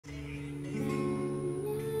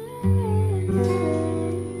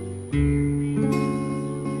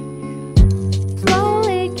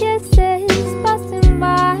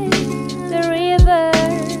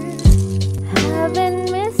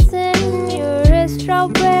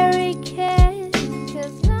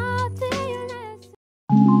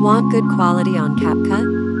Want good quality on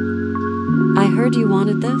CapCut? I heard you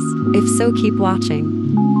wanted this? If so, keep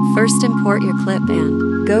watching. First, import your clip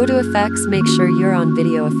and go to Effects. Make sure you're on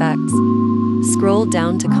Video Effects. Scroll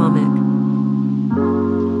down to Comic.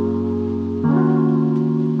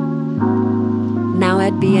 Now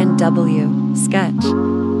add BNW, Sketch.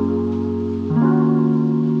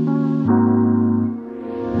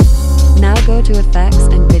 Now go to Effects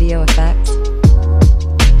and Video Effects.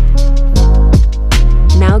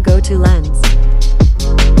 Now go to Lens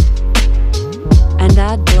and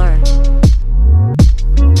add Blur.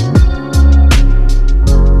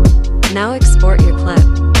 Now export your clip.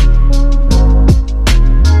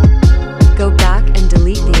 Go back and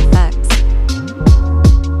delete the effects.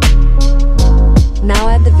 Now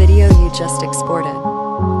add the video you just exported.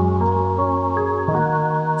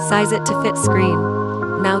 Size it to fit screen.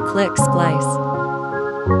 Now click Splice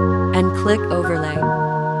and click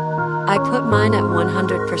Overlay. I put mine at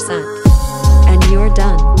 100%. And you're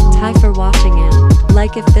done. Thanks for watching and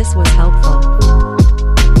like if this was helpful.